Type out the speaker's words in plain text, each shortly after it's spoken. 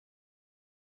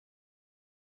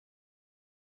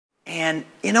And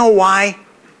you know why?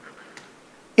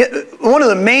 One of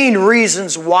the main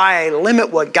reasons why I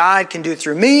limit what God can do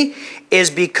through me is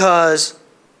because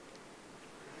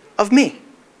of me.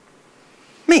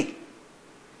 Me.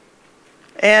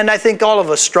 And I think all of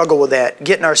us struggle with that,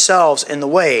 getting ourselves in the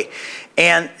way.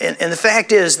 And the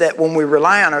fact is that when we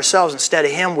rely on ourselves instead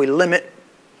of Him, we limit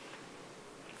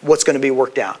what's going to be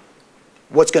worked out,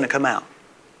 what's going to come out,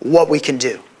 what we can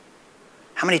do.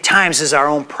 How many times has our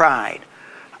own pride,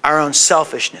 our own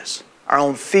selfishness, our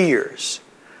own fears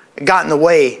got in the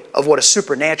way of what a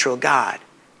supernatural God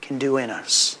can do in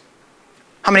us?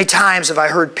 How many times have I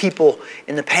heard people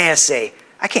in the past say,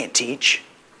 I can't teach,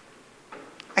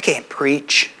 I can't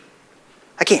preach,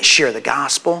 I can't share the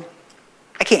gospel,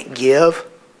 I can't give,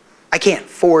 I can't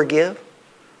forgive,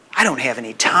 I don't have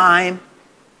any time,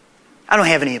 I don't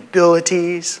have any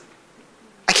abilities,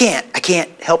 I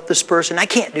can't help this person, I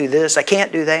can't do this, I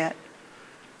can't do that.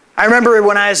 I remember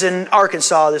when I was in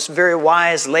Arkansas, this very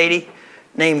wise lady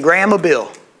named Grandma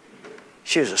Bill.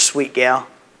 She was a sweet gal.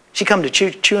 She come to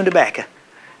chewing tobacco.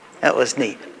 That was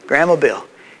neat. Grandma Bill.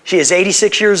 She is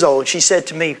 86 years old. She said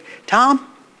to me, Tom,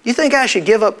 you think I should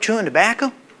give up chewing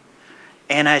tobacco?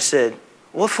 And I said,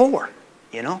 what for?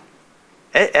 You know,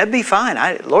 that'd be fine.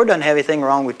 The Lord doesn't have anything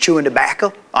wrong with chewing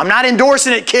tobacco. I'm not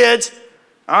endorsing it, kids.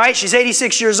 All right, she's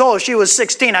 86 years old. If she was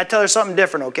 16, I'd tell her something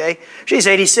different, okay? She's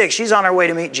 86. She's on her way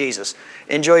to meet Jesus.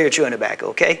 Enjoy your chewing tobacco,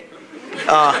 okay?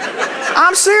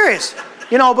 I'm serious.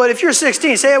 You know, but if you're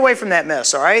 16, stay away from that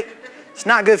mess, all right? It's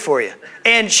not good for you.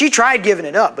 And she tried giving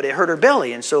it up, but it hurt her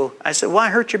belly. And so I said, why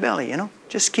hurt your belly, you know?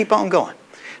 Just keep on going.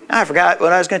 Now I forgot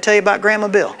what I was going to tell you about Grandma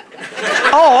Bill.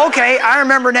 Oh, okay, I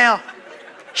remember now.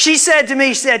 She said to me,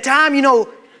 she said, Tom, you know,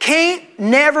 can't,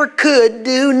 never could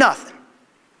do nothing.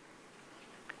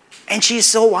 And she's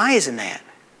so wise in that.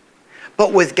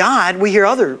 But with God, we hear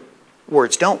other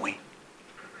words, don't we?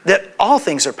 That all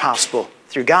things are possible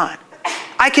through God.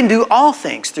 I can do all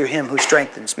things through Him who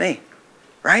strengthens me.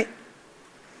 Right?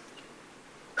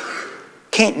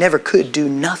 Can't, never could do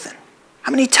nothing.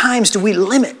 How many times do we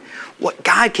limit what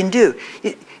God can do?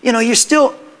 You know, you're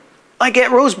still like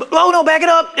that rosebud. Oh, no, back it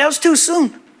up. That was too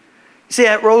soon. You see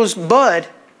that rosebud,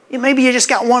 maybe you just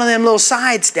got one of them little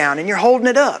sides down and you're holding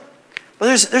it up. But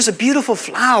there's a beautiful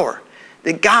flower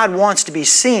that God wants to be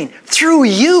seen through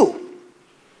you.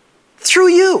 Through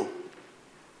you.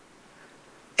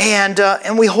 And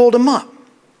we hold Him up.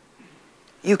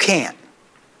 You can't.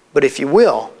 But if you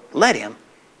will, let Him,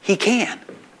 He can.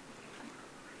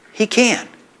 He can.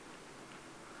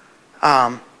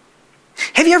 Have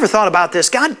you ever thought about this?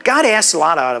 God asks a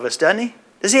lot out of us, doesn't He?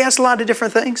 Does He ask a lot of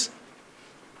different things?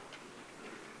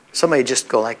 Somebody just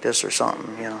go like this or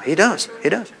something, you know. He does. He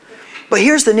does. But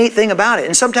here's the neat thing about it.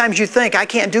 And sometimes you think, I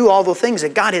can't do all the things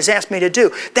that God has asked me to do.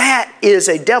 That is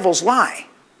a devil's lie.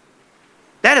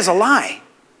 That is a lie.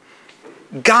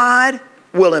 God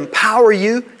will empower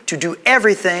you to do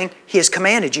everything He has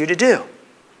commanded you to do.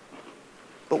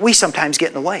 But we sometimes get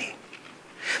in the way.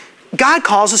 God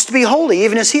calls us to be holy,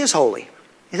 even as He is holy.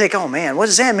 You think, oh man, what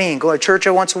does that mean? Go to church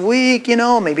once a week, you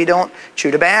know, maybe don't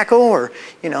chew tobacco or,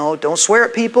 you know, don't swear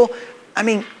at people. I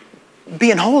mean,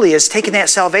 being holy is taking that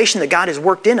salvation that God has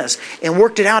worked in us and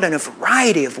worked it out in a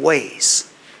variety of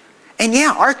ways. And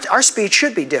yeah, our speech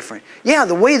should be different. Yeah,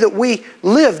 the way that we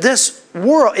live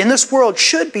in this world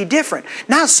should be different.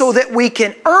 Not so that we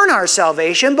can earn our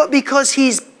salvation, but because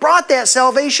He's brought that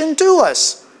salvation to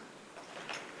us.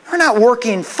 We're not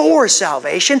working for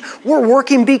salvation. We're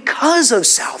working because of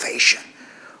salvation.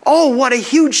 Oh, what a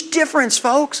huge difference,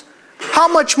 folks. How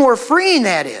much more freeing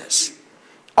that is.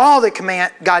 All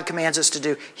that God commands us to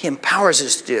do, He empowers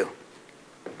us to do.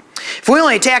 If we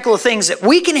only tackle the things that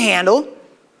we can handle,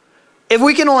 if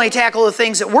we can only tackle the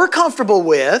things that we're comfortable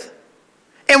with,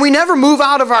 and we never move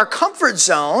out of our comfort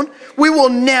zone, we will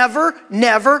never,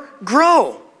 never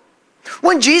grow.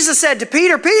 When Jesus said to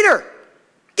Peter, Peter,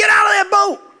 get out of that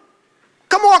boat.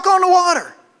 Come walk on the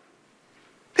water.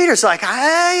 Peter's like,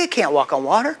 I can't walk on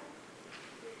water.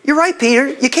 You're right, Peter,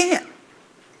 you can't.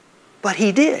 But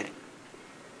he did.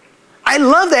 I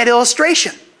love that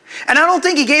illustration. And I don't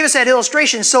think He gave us that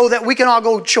illustration so that we can all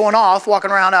go showing off,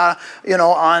 walking around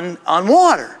on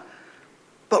water.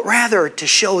 But rather to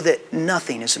show that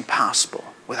nothing is impossible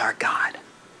with our God.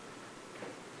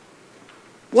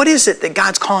 What is it that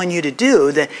God's calling you to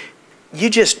do that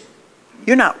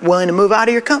you're not willing to move out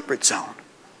of your comfort zone?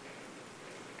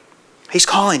 He's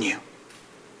calling you.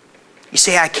 You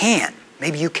say, I can't.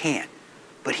 Maybe you can't.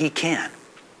 But He can.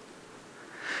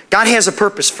 God has a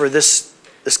purpose for this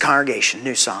congregation,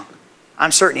 New Song.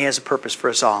 I'm certain He has a purpose for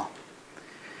us all.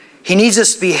 He needs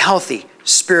us to be healthy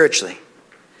spiritually.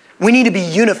 We need to be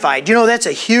unified. You know, that's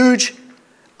a huge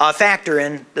factor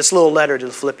in this little letter to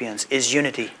the Philippians, is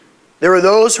unity. There are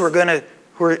those who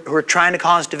are trying to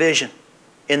cause division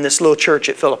in this little church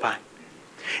at Philippi.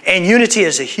 And unity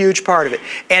is a huge part of it.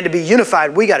 And to be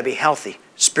unified, we got to be healthy,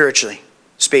 spiritually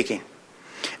speaking.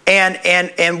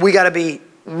 And we got to be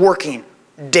working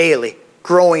daily,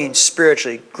 growing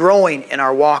spiritually, growing in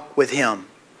our walk with Him.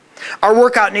 Our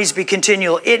workout needs to be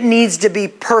continual. It needs to be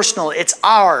personal. It's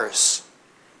ours.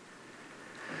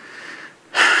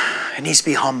 It needs to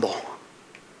be humble.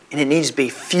 And it needs to be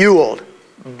fueled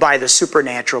by the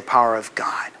supernatural power of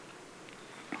God.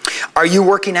 Are you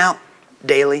working out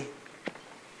daily?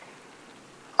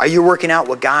 Are you working out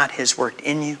what God has worked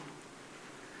in you?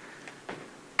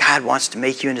 God wants to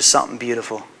make you into something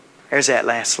beautiful. There's that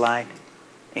last slide.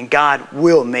 And God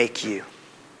will make you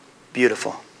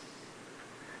beautiful.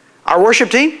 Our worship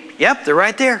team, yep, they're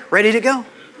right there, ready to go.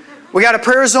 We got a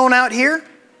prayer zone out here.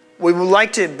 We would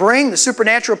like to bring the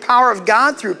supernatural power of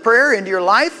God through prayer into your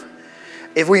life.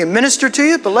 If we can minister to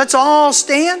you, but let's all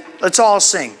stand, let's all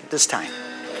sing at this time.